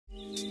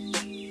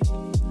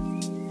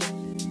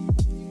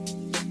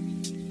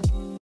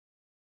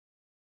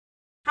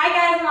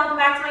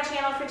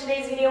channel. For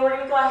today's video, we're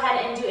going to go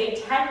ahead and do a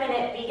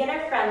 10-minute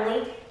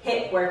beginner-friendly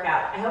HIIT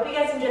workout. I hope you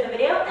guys enjoy the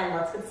video, and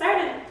let's get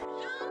started.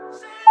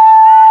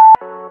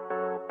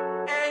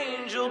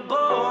 Angel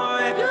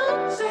boy,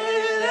 don't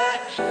say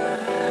that.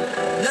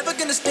 Never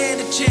gonna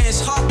stand a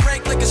chance.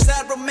 Heartbreak like a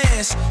sad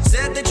romance.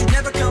 Said that you'd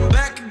never come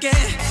back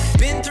again.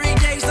 Been 3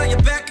 days, now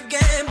you're back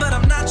again. But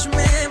I'm not your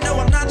man, no,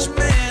 I'm not your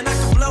man. I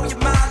can blow your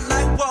mind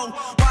like whoa.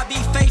 Why be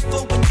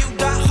faithful when you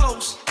got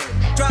hoes?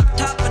 Drop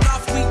top and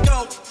off we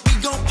go. We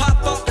gon'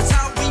 pop off, that's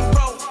how we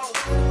roll.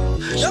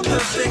 Your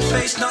perfect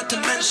face, not to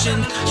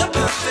mention your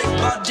perfect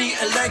body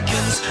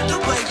elegance. The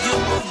way you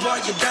move while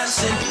you're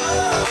dancing.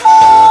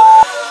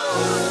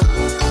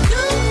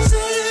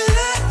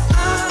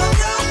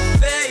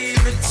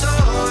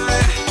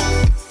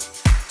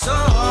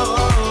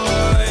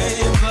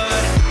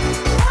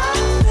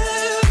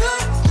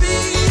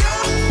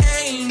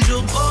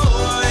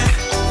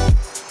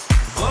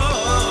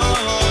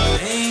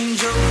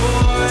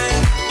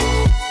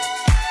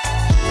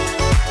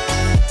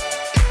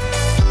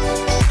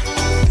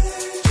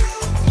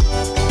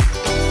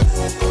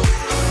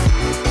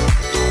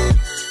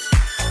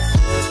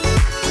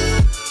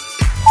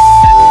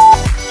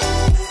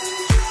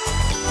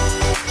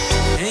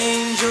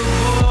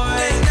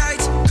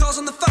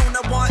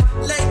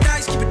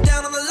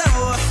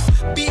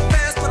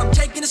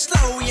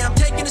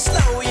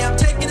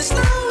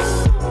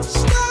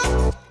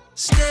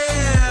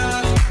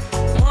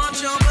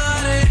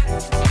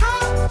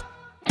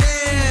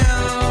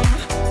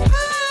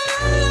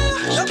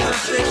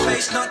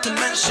 Not to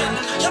mention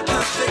your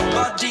perfect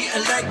body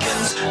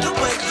elegance. The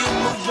way you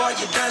move while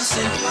you're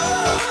dancing.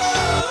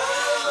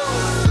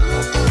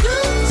 You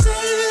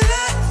say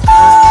that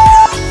I'm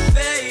your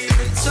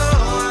favorite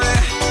toy,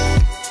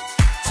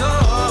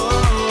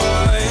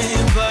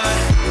 but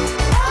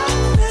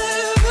I'll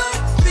never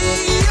be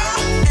your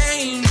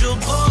angel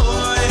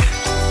boy,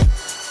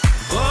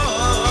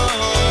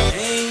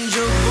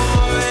 angel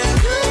boy.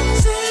 You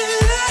say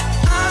that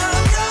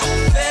I'm your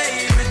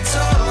favorite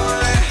toy.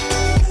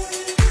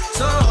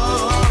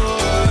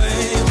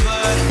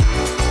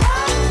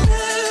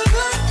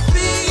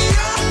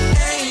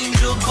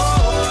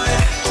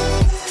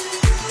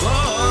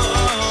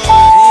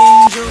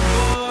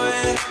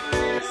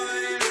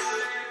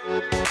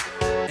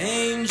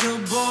 Angel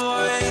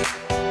boy,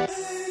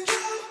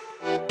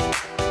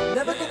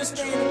 never gonna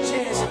stand a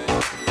chance.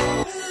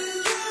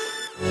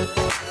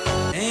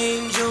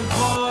 Angel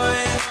boy,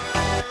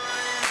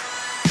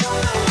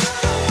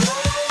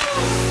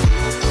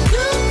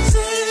 you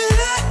say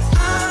that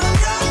I'm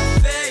your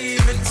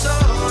favorite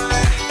toy,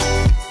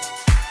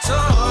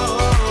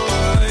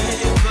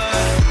 but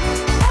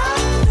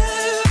I'll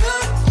never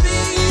be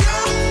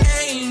your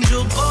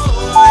angel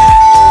boy.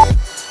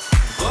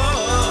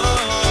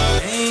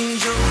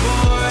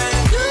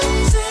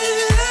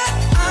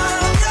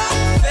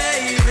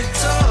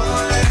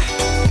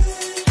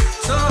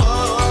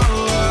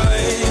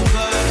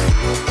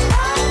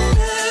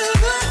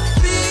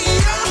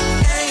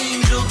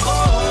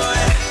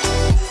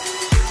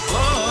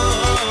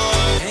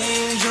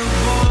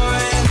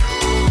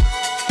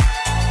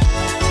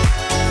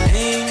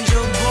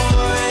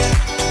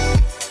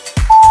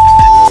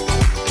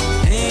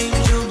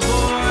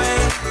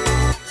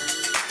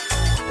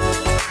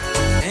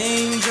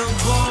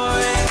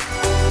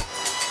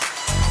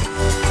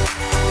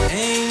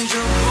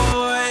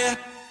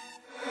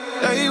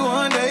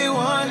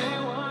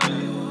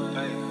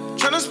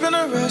 Tryna spend the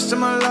rest of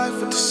my life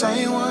with the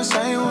same one,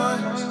 same one.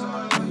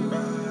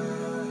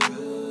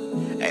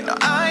 Ain't no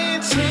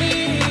INT.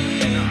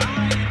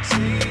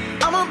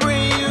 I'ma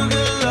bring you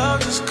good love,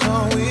 just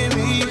come with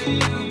me.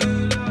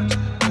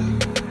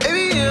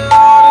 Baby, you're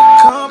all the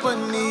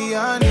company I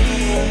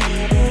need.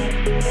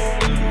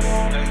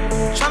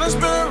 Tryna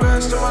spend the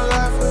rest of my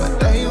life with my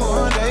day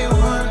one, day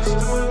one.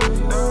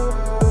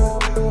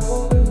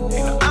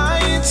 Ain't no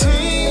INT.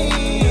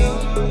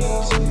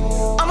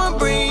 I'ma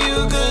bring you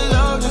good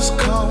love, just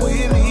come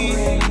with me.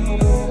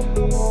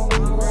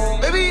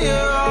 Baby,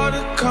 you're all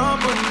the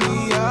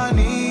company I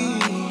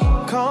need.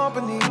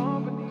 Company.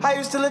 How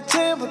you still a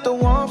 10 but the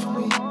one for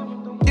me?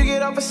 You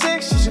get off a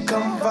 6, you should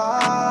come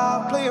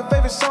vibe. Play your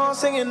favorite song,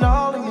 singing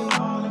all of me.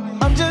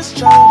 I'm just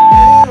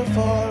trying to live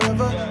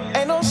forever.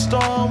 Ain't no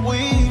storm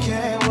we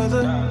can't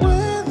weather.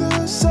 When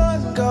the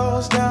sun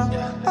goes down,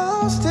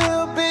 I'll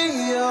still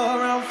be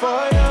around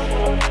for you.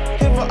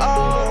 Here for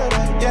all of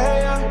that, yeah,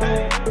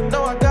 yeah.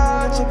 No, I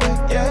got you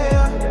back, yeah,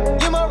 yeah.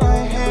 You my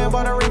right hand,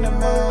 but I ring the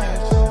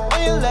match.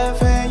 On your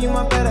left hand, you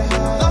my better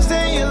half. Lost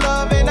in your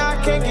love and I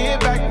can't get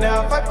back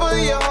now. Fight for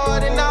your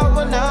heart and I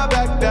will not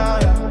back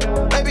down,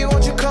 yeah. Baby,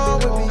 won't you come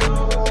with me?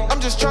 I'm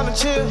just tryna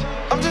chill,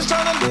 I'm just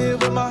tryna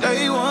live with my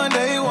day one,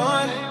 day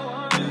one.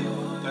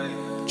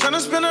 Tryna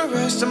spend the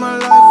rest of my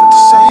life with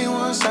the same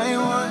one,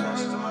 same one.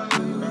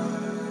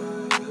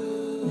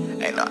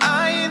 Ain't no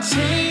INT.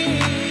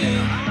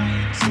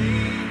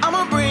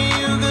 I'ma bring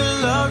you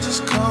good love,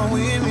 just come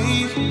with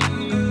me.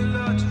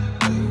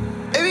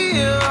 Baby,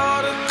 you're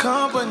all the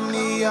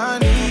company I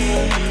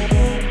need.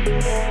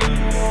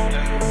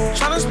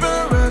 Tryna spend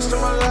the rest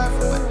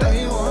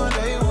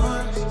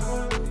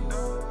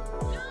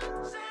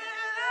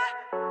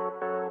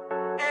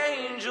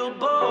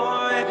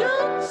boy. You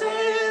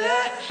say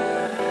that.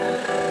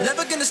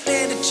 Never gonna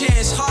stand a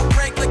chance.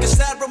 Heartbreak like a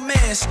sad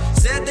romance.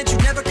 Said that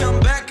you'd never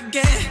come back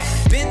again.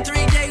 Been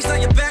 3 days, now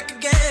you're back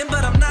again.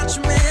 But I'm not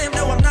your man,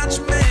 no, I'm not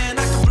your man.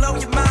 I can blow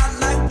your mind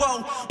like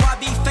whoa. Why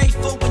be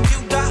faithful when you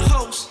got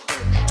hoes?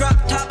 Drop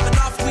top and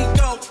off we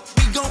go.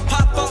 We gon'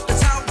 pop off,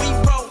 that's how we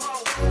roll.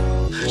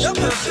 Your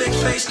perfect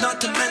face, not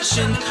to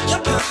mention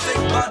your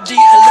perfect body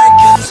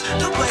elegance.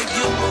 The way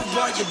you move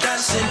while you're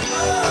dancing.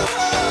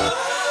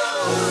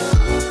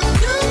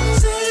 You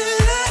say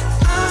that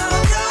I'm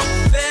your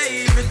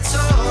favorite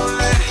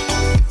toy,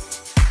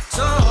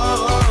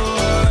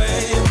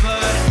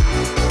 but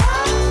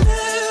I'll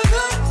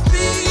never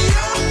be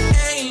your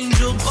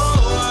angel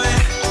boy,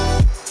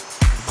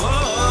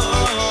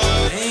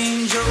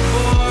 angel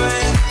boy.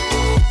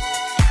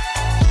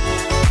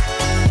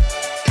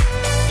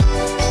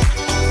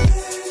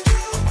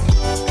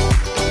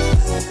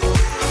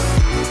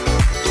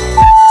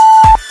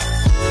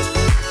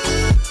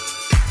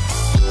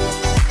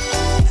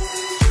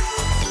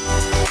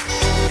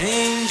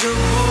 Angel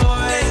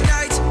boy. Late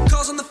nights,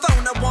 calls on the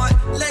phone, I want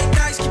late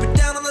nights, keep it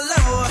down on the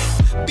low.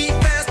 Be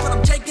fast, but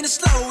I'm taking it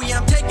slow. Yeah,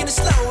 I'm taking it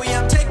slow. Yeah,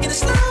 I'm taking it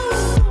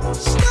slow.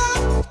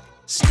 Stop,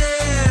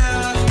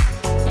 stare,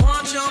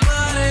 want your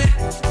body.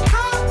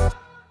 Hot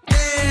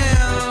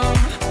damn.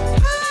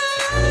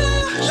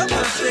 Your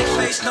perfect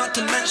face, not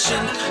to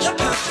mention your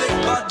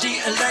perfect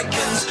body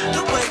elegance.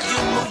 The way you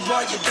move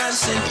while you're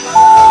dancing.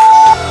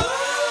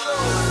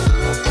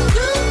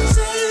 You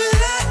say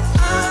that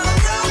I'm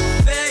your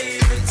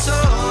favorite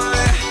toy,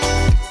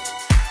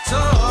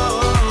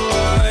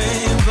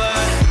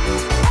 but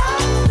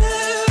I'll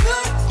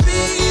never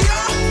be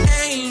your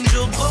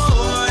angel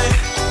boy,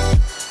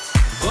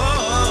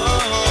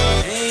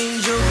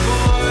 angel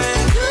boy.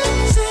 You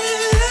say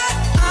that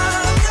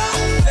I'm your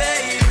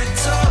favorite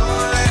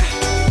toy,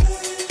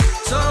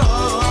 but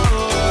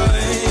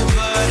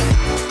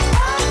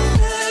I'll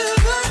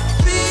never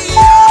be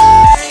your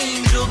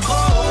angel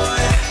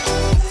boy,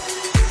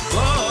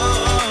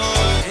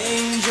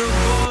 angel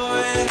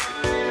boy,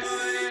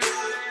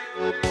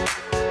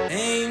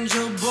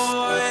 angel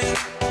boy.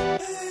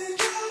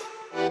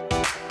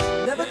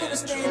 Never gonna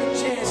stand a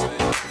chance.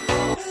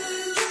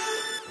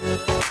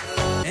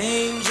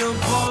 Angel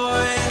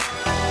boy.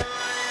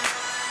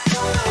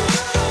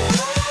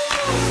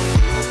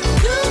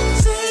 You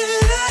say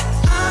that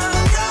I'm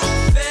your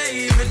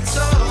favorite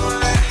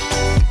toy,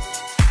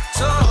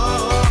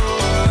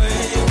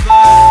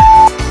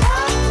 but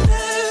I'll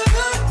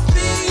never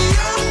be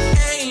your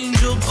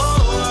angel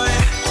boy,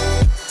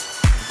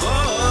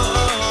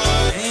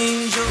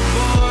 angel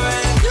boy.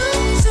 You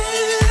say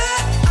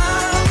that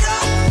I'm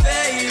your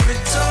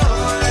favorite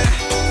toy,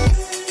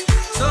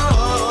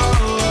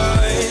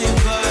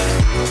 but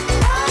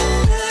I'll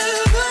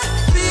never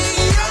be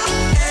your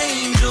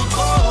angel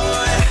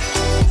boy,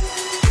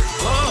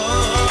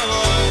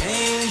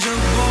 angel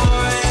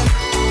boy,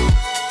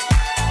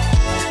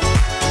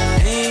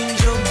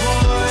 angel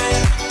boy,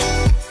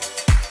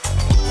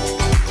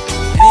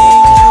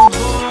 angel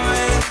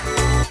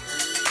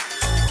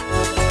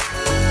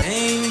boy,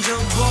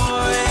 angel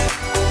boy,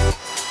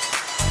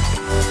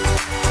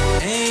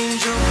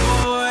 angel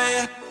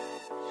boy,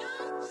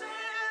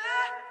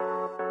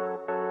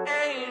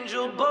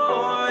 angel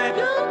boy.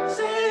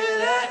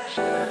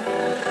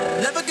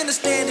 Never gonna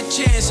stand a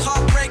chance.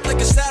 Heartbreak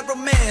like a sad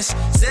romance.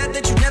 Said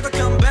that you'd never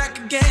come back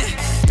again.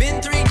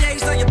 Been 3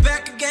 days, now you're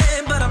back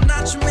again. But I'm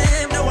not your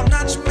man, no, I'm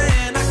not your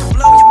man. I can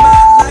blow your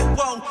mind like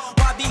whoa.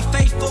 Why be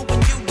faithful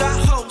when you got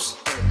hoes?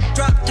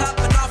 Drop top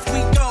and off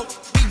we go.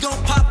 We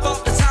gon' pop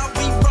off, that's how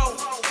we roll.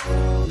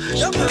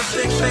 Your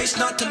perfect face,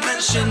 not to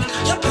mention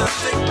your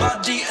perfect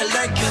body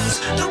elegance.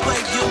 The way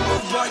you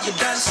move while you're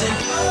dancing.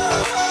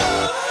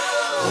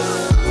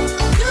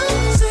 You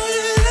say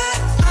that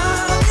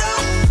I'm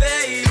your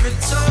favorite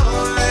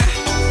toy,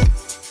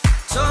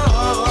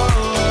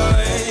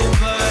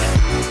 but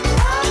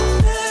I'll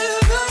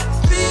never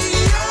be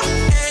your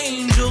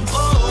angel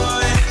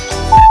boy,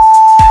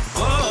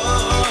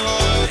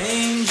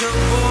 angel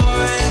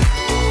boy.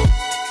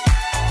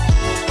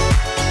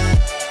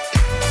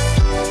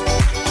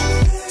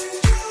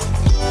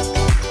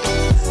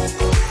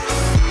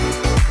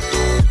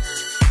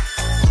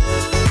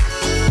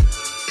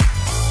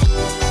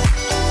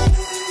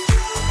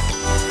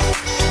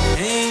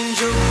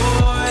 Angel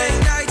boy.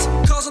 Late nights,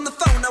 calls on the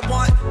phone, I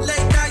want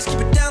late nights, keep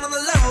it down on the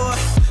low.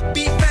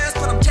 Be fast,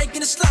 but I'm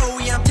taking it slow.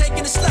 Yeah, I'm taking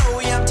it slow.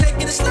 Yeah, I'm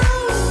taking it slow.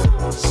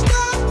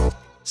 Stop,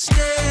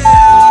 stare,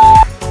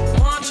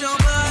 want your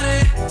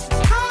body.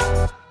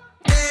 Hot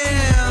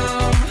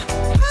damn.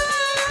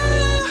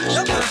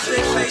 Your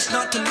perfect face,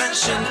 not to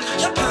mention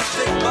your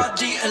perfect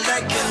body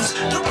elegance.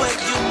 The way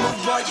you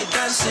move while you're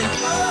dancing.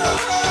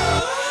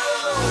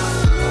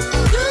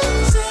 You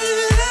say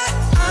that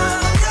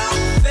I'm your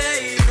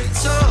favorite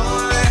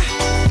toy,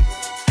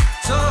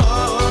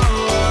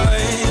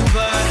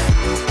 but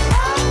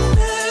I'll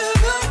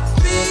never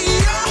be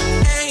your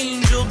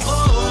angel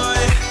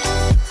boy,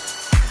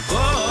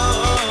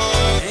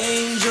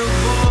 angel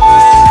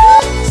boy.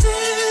 You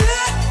say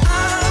that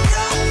I'm your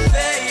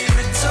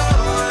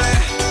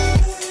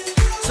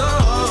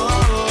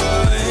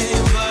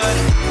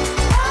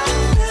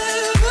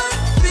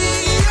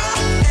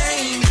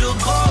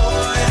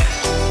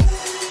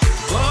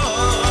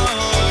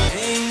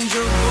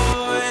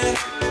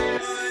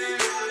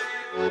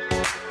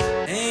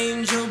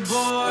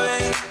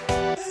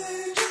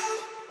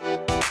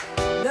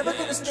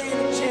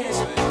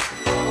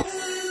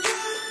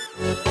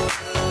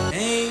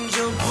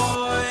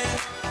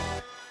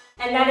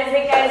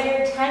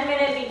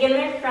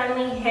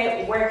beginner-friendly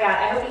HIIT workout.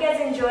 I hope you guys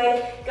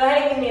enjoyed. Go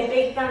ahead and give me a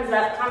big thumbs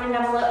up. Comment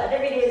down below other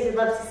videos you'd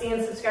love to see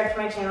and subscribe to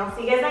my channel.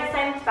 See you guys next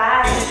time.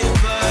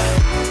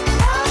 Bye.